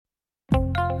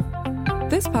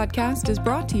This podcast is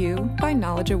brought to you by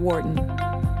Knowledge at Wharton.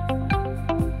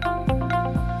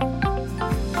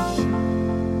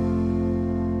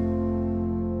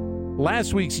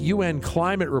 Last week's UN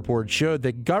climate report showed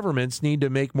that governments need to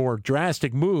make more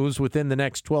drastic moves within the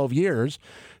next 12 years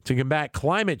to combat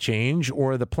climate change,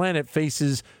 or the planet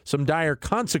faces some dire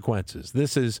consequences.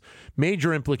 This has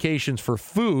major implications for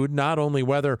food, not only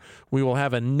whether we will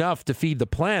have enough to feed the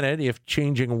planet if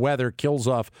changing weather kills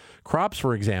off crops,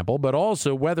 for example, but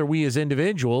also whether we as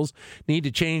individuals need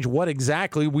to change what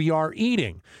exactly we are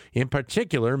eating. In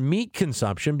particular, meat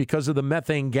consumption, because of the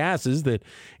methane gases that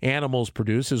animals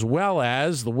produce, as well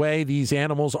as the way these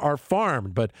animals are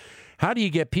farmed. But how do you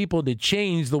get people to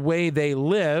change the way they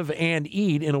live and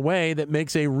eat in a way that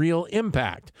makes a real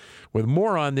impact? With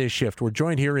more on this shift, we're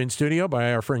joined here in studio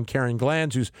by our friend Karen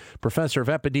Glanz, who's professor of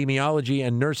epidemiology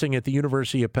and nursing at the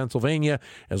University of Pennsylvania,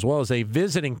 as well as a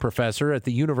visiting professor at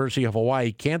the University of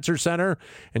Hawaii Cancer Center.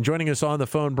 And joining us on the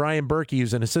phone, Brian Berkey,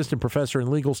 who's an assistant professor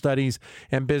in legal studies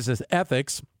and business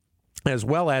ethics, as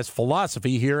well as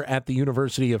philosophy here at the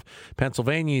University of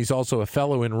Pennsylvania. He's also a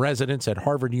fellow in residence at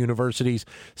Harvard University's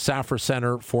Safra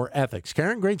Center for Ethics.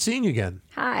 Karen, great seeing you again.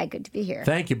 Hi, good to be here.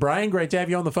 Thank you. Brian, great to have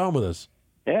you on the phone with us.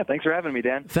 Yeah, thanks for having me,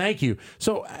 Dan. Thank you.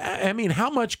 So, I mean, how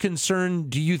much concern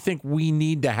do you think we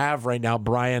need to have right now,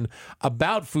 Brian,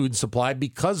 about food supply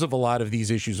because of a lot of these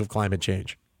issues of climate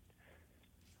change?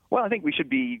 Well, I think we should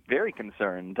be very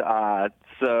concerned.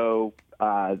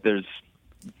 There's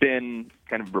been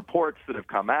kind of reports that have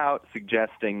come out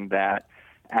suggesting that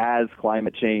as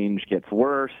climate change gets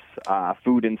worse,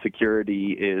 food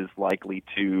insecurity is likely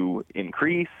to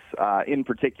increase, in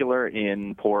particular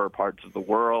in poorer parts of the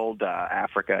world,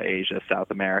 Africa, Asia, South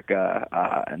America,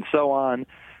 and so on.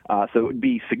 So it would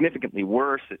be significantly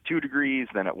worse at 2 degrees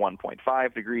than at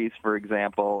 1.5 degrees, for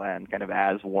example, and kind of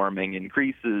as warming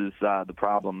increases, the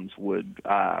problems would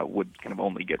kind of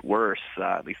only get worse.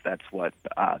 At least that's what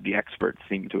the experts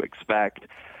seem to expect.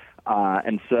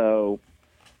 And so,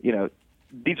 you know,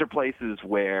 these are places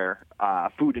where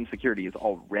food insecurity is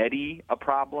already a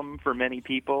problem for many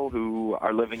people who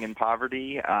are living in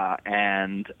poverty,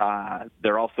 and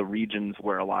there are also regions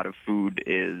where a lot of food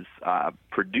is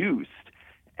produced,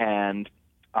 and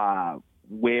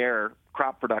where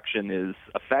crop production is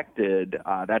affected,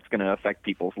 that's going to affect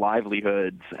people's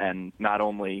livelihoods. And not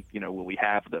only, you know, will we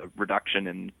have the reduction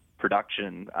in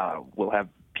production, we'll have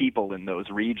people in those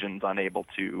regions unable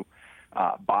to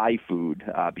buy food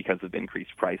because of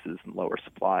increased prices and lower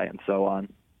supply and so on.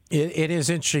 It is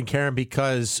interesting, Karen,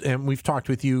 because, and we've talked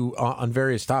with you on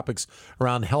various topics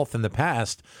around health in the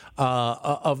past,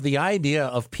 of the idea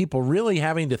of people really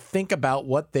having to think about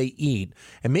what they eat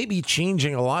and maybe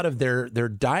changing a lot of their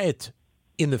diet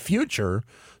in the future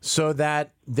so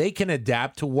that they can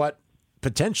adapt to what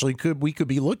potentially we could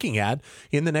be looking at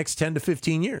in the next 10 to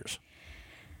 15 years.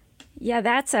 Yeah,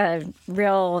 that's a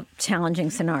real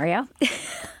challenging scenario.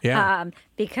 Yeah.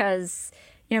 Because,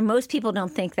 you know, most people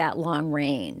don't think that long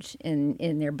range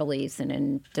in their beliefs and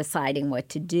in deciding what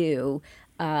to do.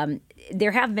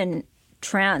 There have been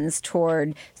trends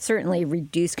toward certainly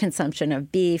reduced consumption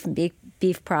of beef and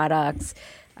beef products.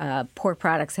 Pork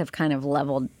products have kind of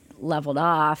leveled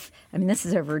off. I mean, this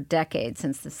is over decades,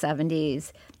 since the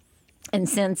 70s. And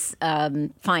since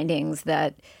findings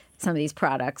that some of these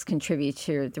products contribute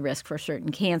to the risk for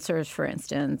certain cancers, for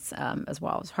instance, as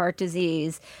well as heart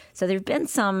disease. So there have been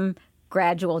some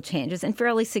gradual changes and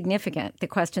fairly significant. The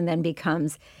question then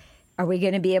becomes, are we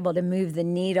going to be able to move the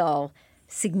needle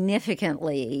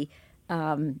significantly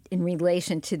in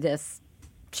relation to this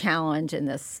challenge and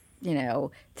this, you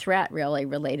know, threat really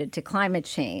related to climate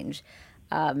change?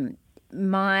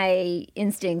 My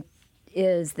instinct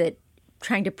is that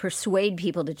trying to persuade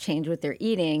people to change what they're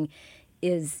eating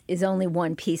is only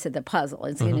one piece of the puzzle.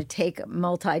 It's going to take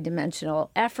multidimensional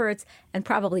efforts and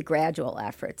probably gradual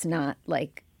efforts, not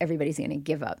like everybody's going to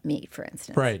give up meat, for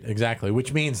instance. Right, exactly,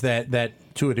 which means that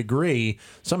to a degree,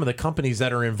 some of the companies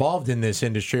that are involved in this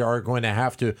industry are going to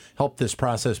have to help this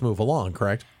process move along,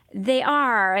 correct? They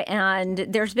are, and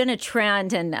there's been a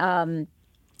trend in the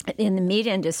meat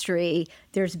industry.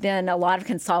 There's been a lot of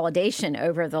consolidation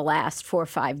over the last 4 or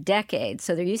 5 decades.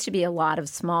 So there used to be a lot of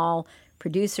small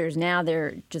producers. Now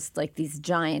they're just like these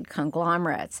giant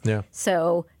conglomerates. Yeah.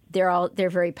 So they're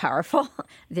very powerful.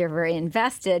 They're very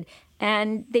invested,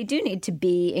 and they do need to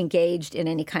be engaged in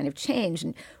any kind of change.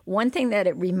 And one thing that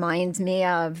it reminds me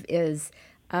of is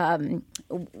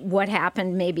what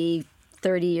happened maybe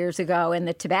 30 years ago in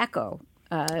the tobacco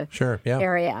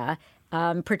area.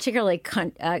 Particularly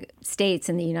states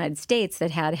in the United States that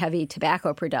had heavy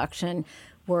tobacco production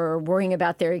were worrying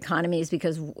about their economies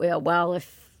because, well,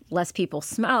 if less people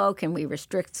smoke and we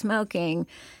restrict smoking,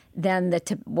 then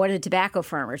what are tobacco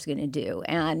farmers going to do?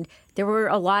 And there were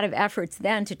a lot of efforts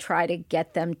then to try to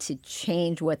get them to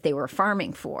change what they were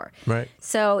farming for. Right.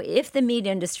 So if the meat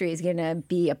industry is going to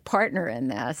be a partner in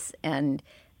this and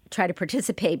try to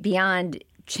participate beyond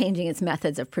changing its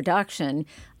methods of production,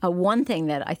 one thing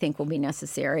that I think will be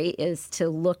necessary is to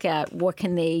look at what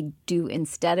can they do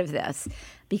instead of this,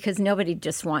 because nobody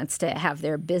just wants to have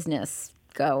their business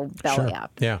go belly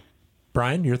up. Yeah.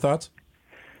 Brian, your thoughts?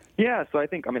 Yeah, so I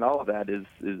think all of that is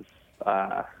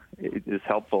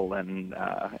helpful and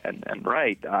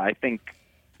right. I think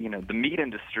the meat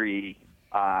industry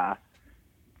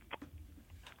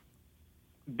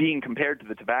being compared to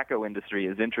the tobacco industry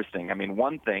is interesting.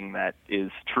 One thing that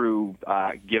is true,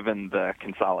 given the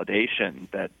consolidation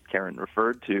that Karen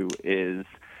referred to, is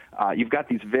you've got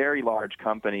these very large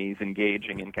companies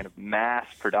engaging in kind of mass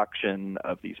production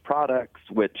of these products,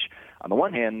 which on the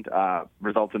one hand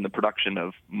results in the production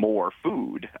of more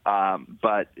food,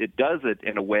 but it does it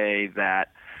in a way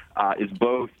that is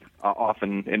both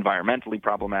often environmentally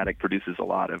problematic, produces a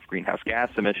lot of greenhouse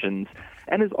gas emissions,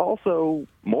 and is also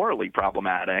morally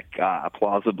problematic,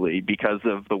 plausibly, because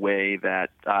of the way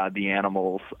that the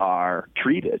animals are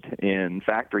treated in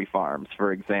factory farms,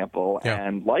 for example. Yeah.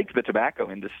 And like the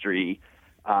tobacco industry,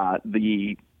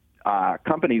 the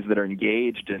companies that are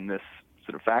engaged in this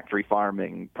sort of factory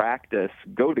farming practice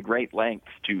go to great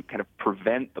lengths to kind of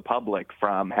prevent the public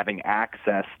from having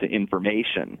access to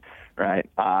information, right?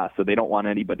 So they don't want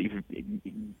anybody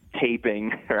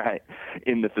taping, right,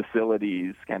 in the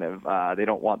facilities. They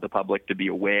don't want the public to be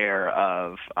aware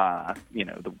of,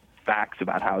 the facts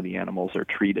about how the animals are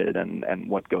treated and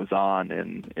what goes on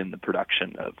in the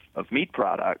production of meat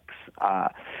products.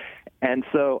 And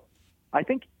so I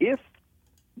think if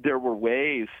there were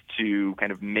ways to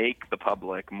kind of make the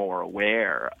public more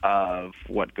aware of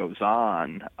what goes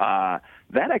on,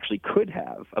 that actually could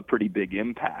have a pretty big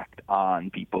impact on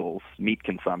people's meat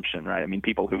consumption, right?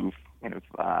 People who've kind of,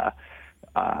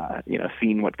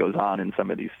 seen what goes on in some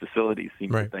of these facilities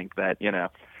seem Right. to think that,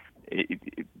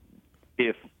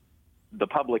 if the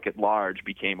public at large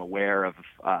became aware of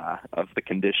the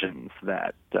conditions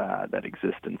that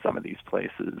exist in some of these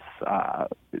places,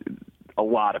 a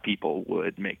lot of people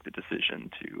would make the decision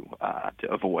to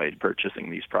avoid purchasing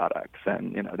these products,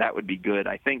 and that would be good,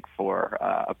 I think, for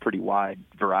a pretty wide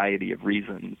variety of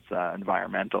reasons,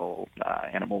 environmental,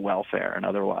 animal welfare, and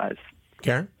otherwise.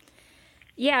 Karen?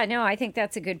 Yeah, no, I think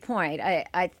that's a good point.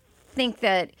 I think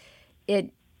that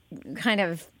it kind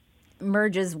of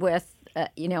merges with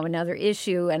another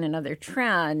issue and another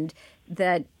trend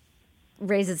that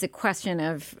raises a question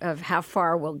of how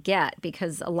far we'll get,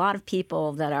 because a lot of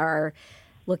people that are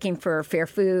looking for fair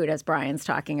food, as Brian's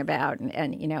talking about,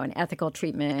 and an ethical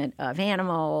treatment of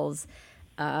animals,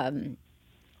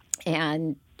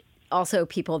 and also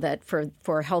people that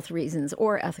for health reasons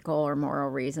or ethical or moral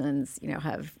reasons,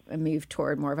 have moved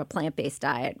toward more of a plant-based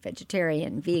diet,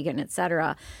 vegetarian, vegan, et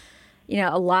cetera.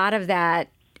 A lot of that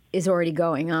is already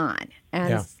going on.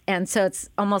 And so it's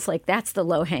almost like that's the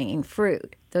low-hanging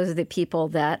fruit. Those are the people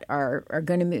that are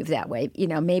going to move that way.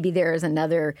 Maybe there is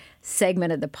another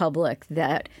segment of the public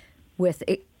that, with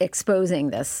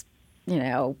exposing this,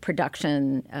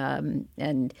 production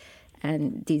and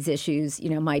these issues,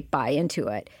 might buy into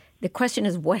it. The question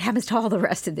is, what happens to all the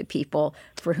rest of the people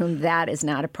for whom that is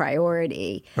not a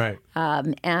priority? Right.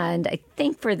 And I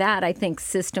think for that,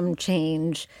 system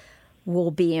change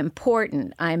will be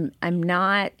important. I'm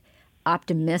not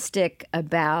optimistic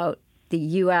about the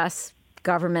U.S.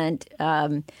 government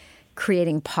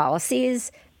creating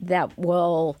policies that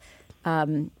will,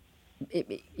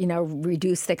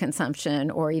 reduce the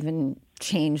consumption or even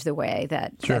change the way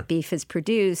that beef is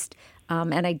produced.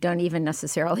 And I don't even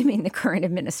necessarily mean the current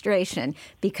administration,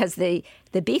 because the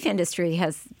beef industry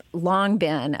has long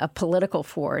been a political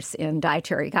force in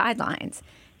dietary guidelines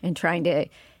and trying to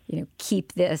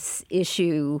keep this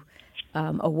issue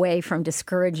away from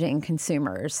discouraging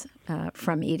consumers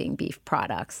from eating beef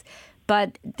products.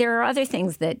 But there are other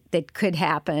things that could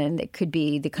happen. That could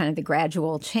be the kind of the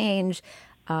gradual change.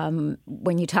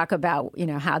 When you talk about,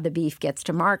 how the beef gets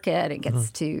to market, it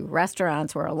gets to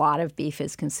restaurants where a lot of beef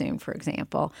is consumed, for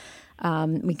example,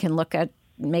 we can look at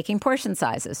making portion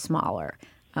sizes smaller.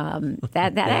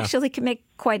 That actually can make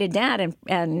quite a dent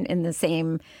and in the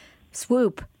same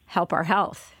swoop help our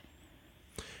health.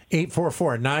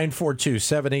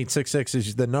 844-942-7866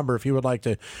 is the number if you would like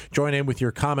to join in with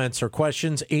your comments or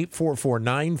questions.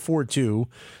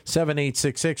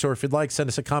 844-942-7866. Or if you'd like, send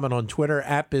us a comment on Twitter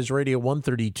at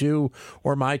BizRadio132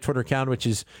 or my Twitter account, which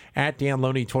is at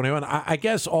DanLoney21. I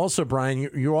guess also, Brian,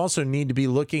 you also need to be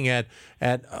looking at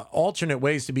alternate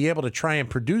ways to be able to try and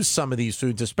produce some of these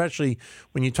foods, especially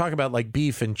when you talk about like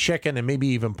beef and chicken and maybe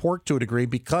even pork to a degree,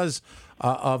 because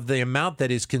of the amount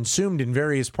that is consumed in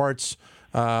various parts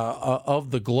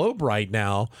of the globe right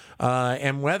now,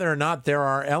 and whether or not there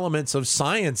are elements of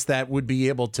science that would be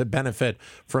able to benefit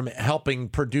from helping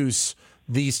produce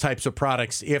these types of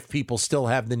products if people still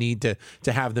have the need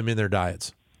to have them in their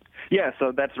diets. Yeah,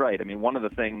 so that's right. I mean, one of the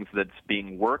things that's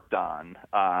being worked on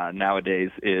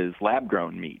nowadays is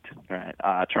lab-grown meat, right?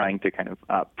 Trying to kind of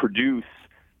produce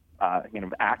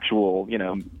actual,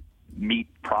 meat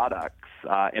products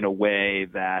in a way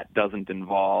that doesn't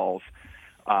involve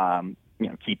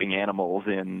keeping animals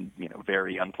in,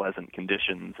 very unpleasant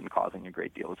conditions and causing a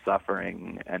great deal of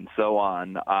suffering and so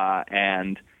on.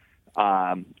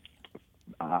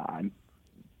 I'm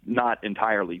not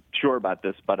entirely sure about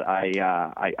this, but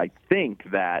I think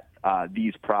that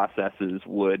these processes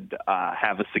would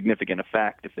have a significant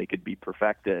effect if they could be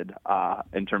perfected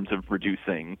in terms of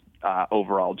reducing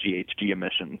overall GHG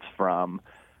emissions from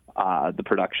the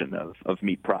production of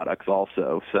meat products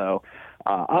also. So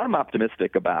I'm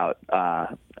optimistic about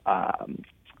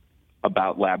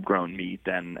lab-grown meat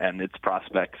and its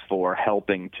prospects for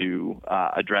helping to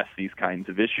address these kinds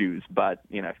of issues. But,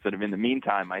 sort of in the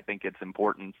meantime, I think it's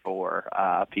important for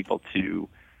people to,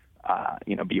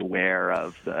 be aware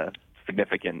of the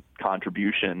significant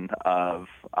contribution of,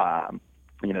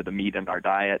 the meat in our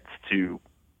diets to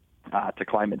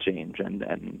climate change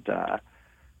and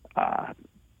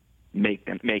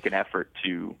make an effort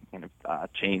to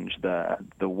change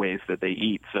the ways that they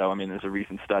eat. So, I mean, there's a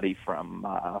recent study from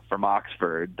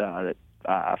Oxford that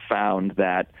found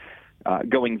that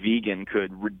going vegan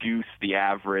could reduce the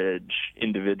average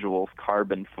individual's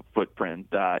carbon footprint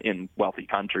in wealthy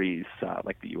countries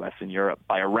like the U.S. and Europe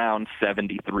by around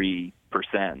 73%.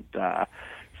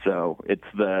 So it's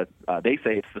they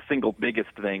say it's the single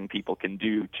biggest thing people can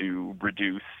do to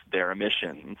reduce their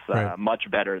emissions, right.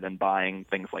 Much better than buying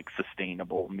things like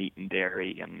sustainable meat and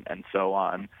dairy and so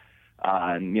on.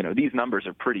 And, these numbers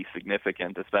are pretty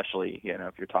significant, especially,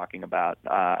 if you're talking about,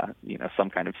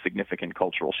 some kind of significant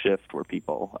cultural shift where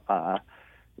people,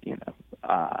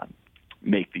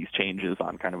 make these changes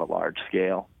on kind of a large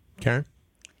scale. Okay.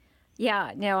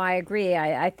 Yeah, no, I agree.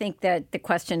 I think that the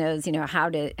question is, how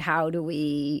do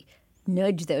we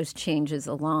nudge those changes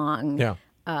along? Yeah.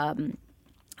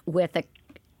 With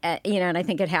and I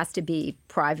think it has to be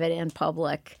private and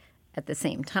public at the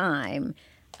same time.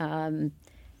 There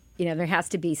has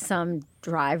to be some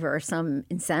driver, some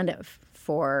incentive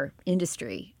for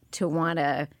industry to want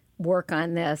to work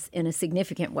on this in a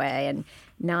significant way, and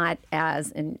not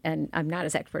as and I'm not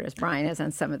as expert as Brian is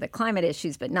on some of the climate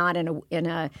issues, but not in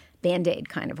a Band-Aid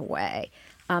kind of a way.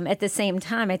 At the same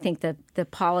time, I think the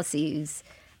policies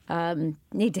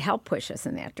need to help push us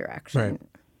in that direction. Right.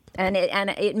 And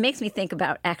it makes me think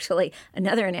about actually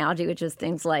another analogy, which is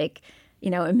things like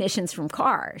emissions from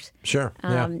cars. Sure.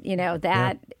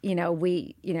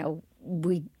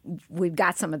 We've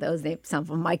got some of those. Some of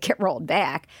them might get rolled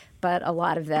back, but a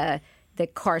lot of the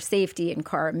car safety and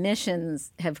car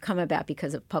emissions have come about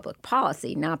because of public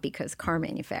policy, not because car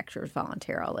manufacturers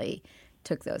voluntarily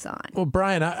took those on. Well,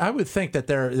 Brian, I would think that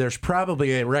there's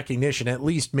probably a recognition, at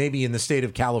least maybe in the state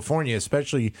of California,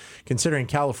 especially considering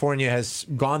California has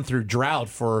gone through drought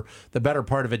for the better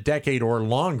part of a decade or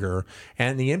longer,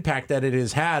 and the impact that it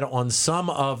has had on some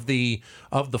of the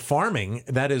farming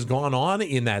that has gone on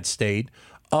in that state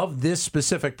of this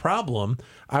specific problem.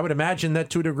 I would imagine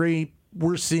that to a degree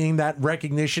we're seeing that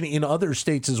recognition in other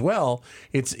states as well.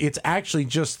 It's actually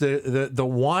just the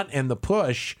want and the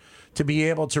push to be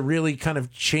able to really kind of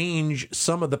change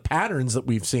some of the patterns that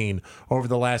we've seen over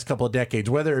the last couple of decades,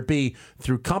 whether it be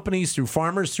through companies, through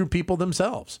farmers, through people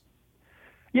themselves.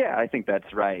 Yeah, I think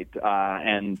that's right.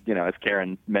 And, as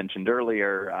Karen mentioned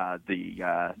earlier,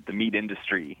 the meat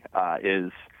industry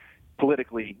is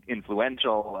politically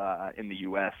influential in the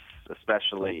U.S.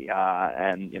 especially,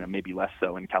 and, maybe less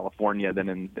so in California than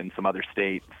in some other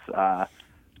states.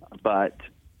 But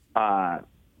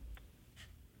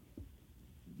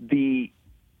the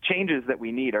changes that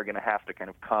we need are going to have to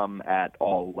kind of come at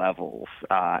all levels.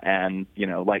 And,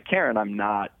 like Karen, I'm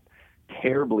not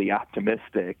terribly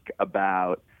optimistic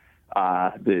about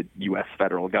the U.S.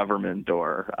 federal government,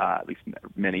 or at least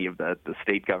many of the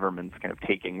state governments, kind of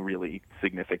taking really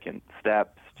significant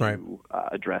steps to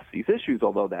address these issues,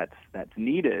 although that's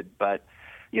needed. But,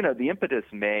 the impetus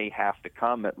may have to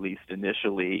come, at least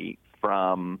initially,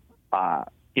 from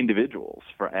individuals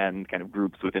and kind of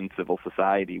groups within civil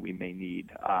society. We may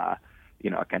need, a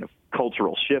kind of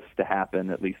cultural shift to happen,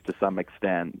 at least to some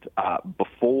extent,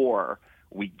 before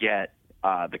we get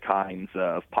the kinds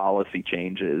of policy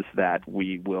changes that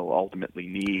we will ultimately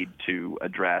need to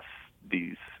address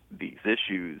these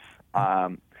issues.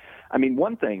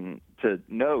 One thing to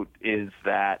note is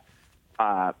that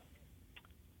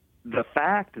the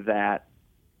fact that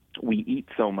we eat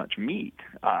so much meat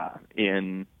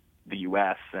in the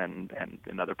U.S. and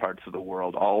in other parts of the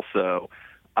world also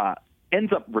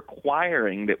ends up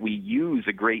requiring that we use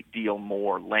a great deal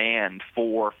more land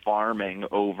for farming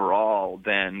overall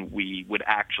than we would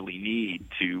actually need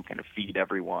to kind of feed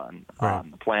everyone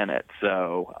on the planet.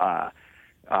 So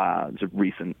there's a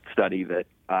recent study that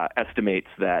estimates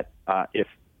that if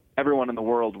everyone in the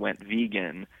world went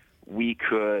vegan, we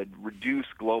could reduce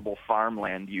global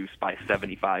farmland use by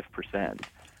 75%.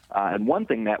 And one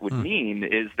thing that would mean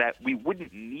is that we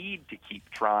wouldn't need to keep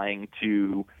trying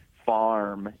to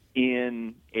farm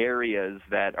in areas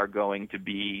that are going to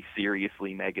be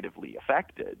seriously negatively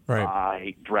affected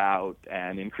by drought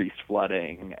and increased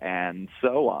flooding and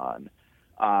so on.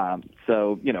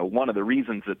 So, one of the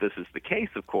reasons that this is the case,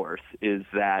 of course, is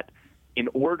that in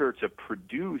order to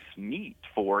produce meat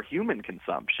for human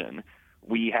consumption,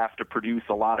 we have to produce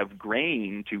a lot of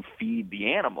grain to feed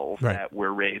the animals that we're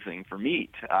raising for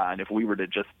meat. And if we were to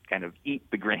just kind of eat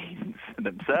the grains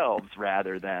themselves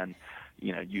rather than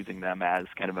using them as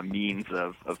kind of a means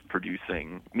of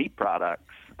producing meat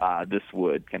products, this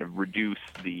would kind of reduce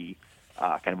the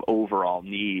kind of overall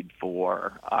need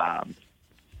for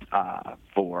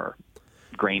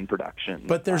grain production.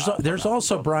 But there's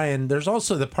also, Brian, there's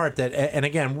also the part that, and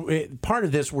again, part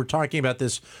of this, we're talking about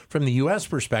this from the U.S.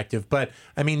 perspective, but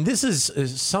I mean, this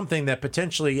is something that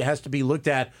potentially has to be looked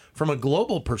at from a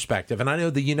global perspective. And I know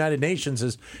the United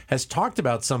Nations has talked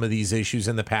about some of these issues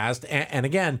in the past. And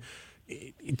again,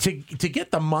 to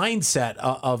get the mindset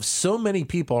of so many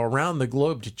people around the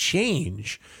globe to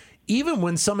change, even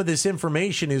when some of this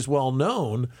information is well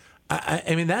known,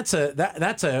 I mean that's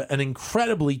an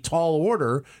incredibly tall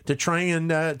order to try and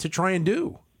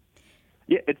do.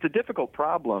 Yeah, it's a difficult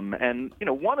problem, and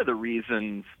one of the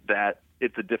reasons that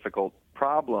it's a difficult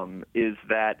problem is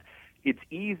that it's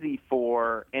easy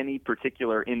for any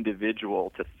particular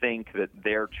individual to think that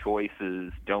their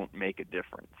choices don't make a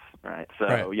difference, right?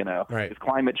 So, is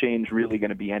climate change really going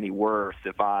to be any worse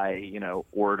if I,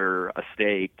 order a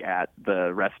steak at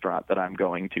the restaurant that I'm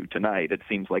going to tonight? It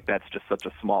seems like that's just such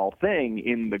a small thing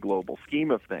in the global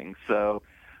scheme of things. So,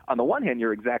 on the one hand,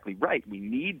 you're exactly right. We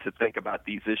need to think about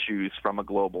these issues from a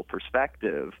global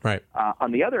perspective. Right.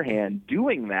 On the other hand,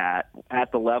 doing that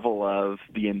at the level of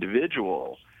the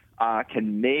individual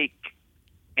can make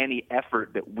any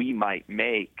effort that we might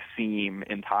make seem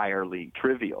entirely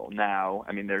trivial. Now,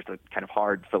 I mean, there's a kind of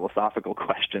hard philosophical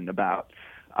question about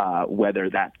whether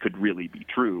that could really be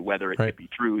true, whether it could be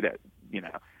true that,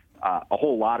 a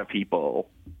whole lot of people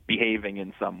behaving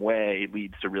in some way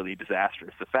leads to really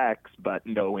disastrous effects, but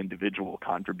no individual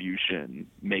contribution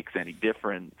makes any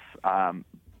difference.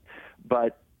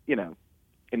 But,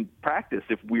 in practice,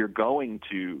 if we're going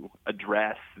to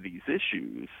address these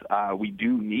issues, we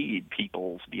do need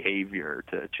people's behavior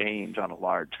to change on a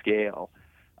large scale.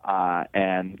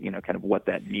 And, kind of what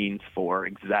that means for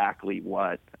exactly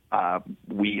what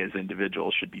we as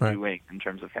individuals should be doing in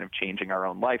terms of kind of changing our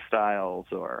own lifestyles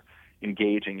or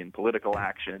engaging in political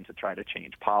action to try to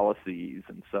change policies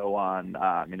and so on.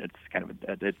 I mean, it's kind of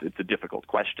it's a difficult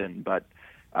question, but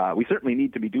we certainly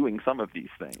need to be doing some of these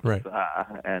things,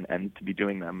 and to be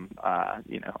doing them,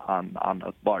 on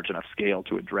a large enough scale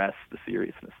to address the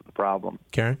seriousness of the problem.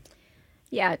 Karen?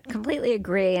 Yeah, completely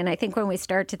agree. And I think when we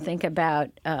start to think about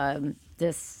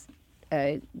this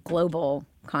global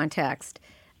context,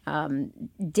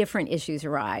 different issues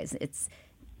arise.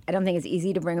 I don't think it's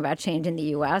easy to bring about change in the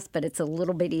U.S., but it's a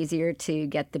little bit easier to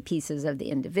get the pieces of the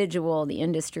individual, the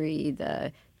industry,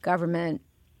 the government,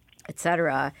 et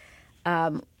cetera.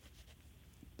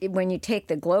 When you take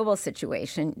the global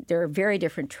situation, there are very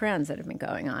different trends that have been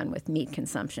going on with meat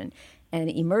consumption. And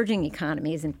emerging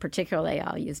economies, and particularly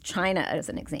I'll use China as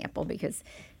an example because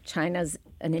China's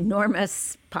an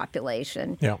enormous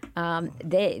population. Yeah.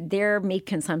 Their meat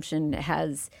consumption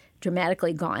has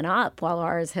dramatically gone up while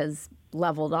ours has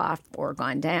leveled off or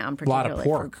gone down. A lot of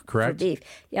pork, correct? For beef.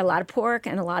 Yeah, a lot of pork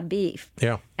and a lot of beef.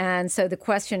 Yeah. And so the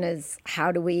question is,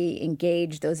 how do we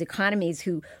engage those economies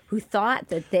who thought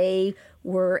that they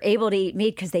were able to eat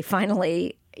meat because they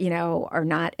finally, are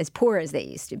not as poor as they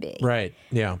used to be? Right.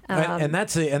 Yeah. And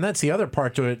that's the other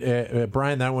part to it,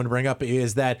 Brian, that I want to bring up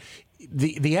is that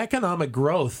the economic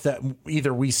growth that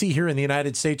either we see here in the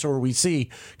United States or we see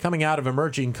coming out of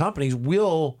emerging companies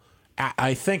will,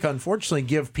 I think, unfortunately,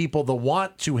 give people the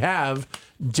want to have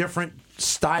different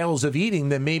styles of eating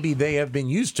than maybe they have been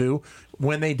used to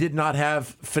when they did not have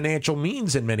financial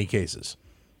means in many cases.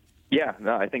 Yeah,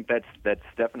 no, I think that's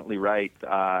definitely right.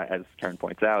 As Karen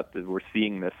points out, that we're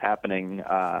seeing this happening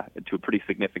to a pretty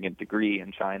significant degree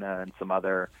in China and some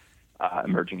other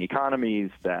emerging economies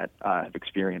that have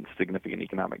experienced significant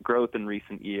economic growth in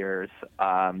recent years.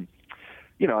 On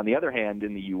the other hand,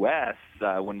 in the U.S.,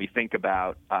 when we think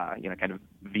about, kind of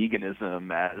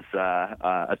veganism as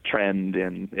a trend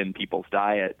in people's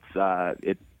diets,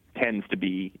 it tends to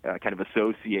be kind of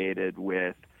associated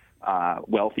with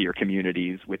wealthier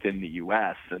communities within the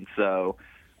U.S. And so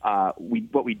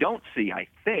what we don't see, I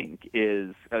think,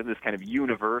 is this kind of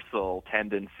universal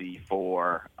tendency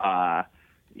for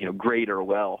greater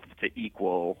wealth to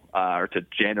equal or to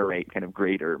generate kind of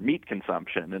greater meat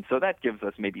consumption. And so that gives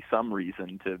us maybe some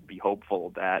reason to be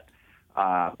hopeful that,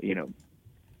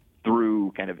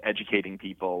 through kind of educating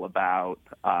people about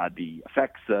the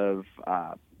effects of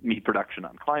meat production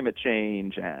on climate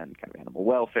change and kind of animal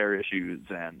welfare issues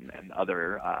and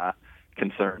other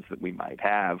concerns that we might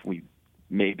have, we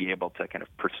may be able to kind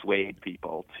of persuade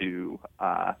people to,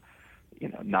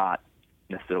 not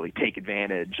necessarily take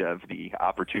advantage of the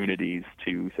opportunities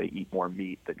to, say, eat more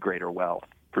meat that greater wealth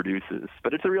produces.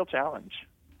 But it's a real challenge.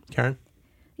 Karen?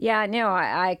 Yeah, no,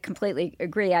 I completely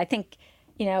agree. I think,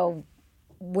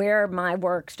 where my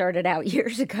work started out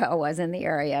years ago was in the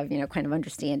area of, kind of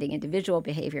understanding individual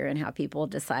behavior and how people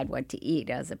decide what to eat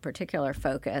as a particular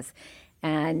focus.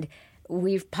 And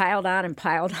we've piled on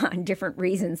different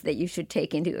reasons that you should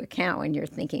take into account when you're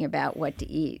thinking about what to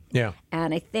eat. Yeah.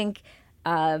 And I think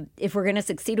if we're going to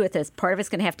succeed with this, part of it's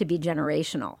going to have to be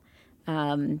generational.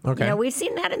 Okay. We've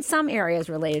seen that in some areas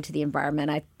related to the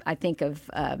environment. I think of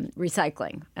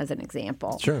recycling as an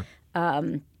example. Sure.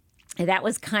 That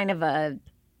was kind of a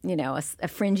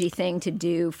fringy thing to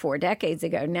do 4 decades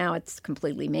ago. Now it's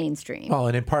completely mainstream. Well,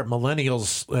 and in part,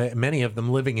 millennials, many of them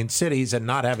living in cities and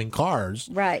not having cars,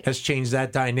 right, has changed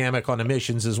that dynamic on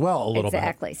emissions as well a little bit.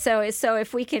 Exactly. So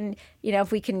if we can,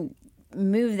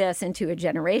 move this into a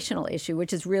generational issue,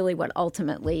 which is really what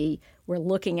ultimately we're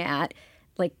looking at,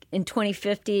 like in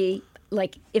 2050.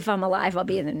 Like, if I'm alive, I'll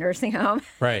be in a nursing home.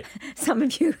 Right. Some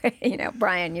of you,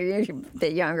 Brian, you're a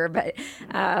bit younger, but,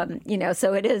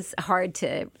 so it is hard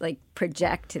to,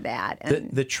 project to that.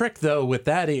 And the trick, though, with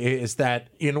that is that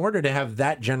in order to have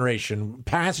that generation,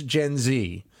 past Gen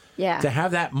Z, to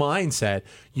have that mindset,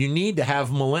 you need to have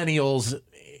millennials,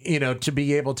 to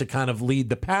be able to kind of lead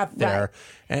the path there.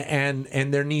 Right.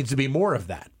 And there needs to be more of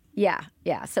that. Yeah.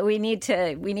 So we need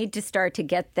to start to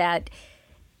get that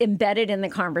embedded in the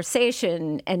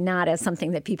conversation and not as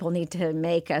something that people need to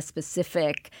make a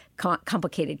specific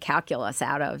complicated calculus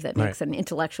out of that makes an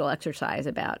intellectual exercise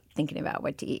about thinking about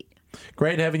what to eat.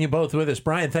 Great having you both with us.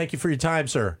 Brian, thank you for your time,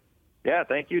 sir. Yeah,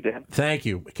 thank you, Dan. Thank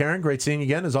you. Karen, great seeing you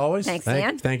again, as always. Thanks,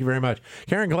 Dan. Thank you very much.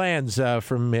 Karen Glanz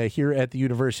from here at the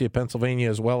University of Pennsylvania,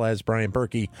 as well as Brian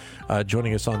Berkey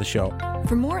joining us on the show.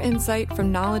 For more insight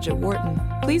from Knowledge at Wharton,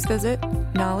 please visit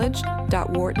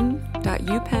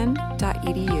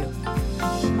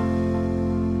knowledge.wharton.upenn.edu.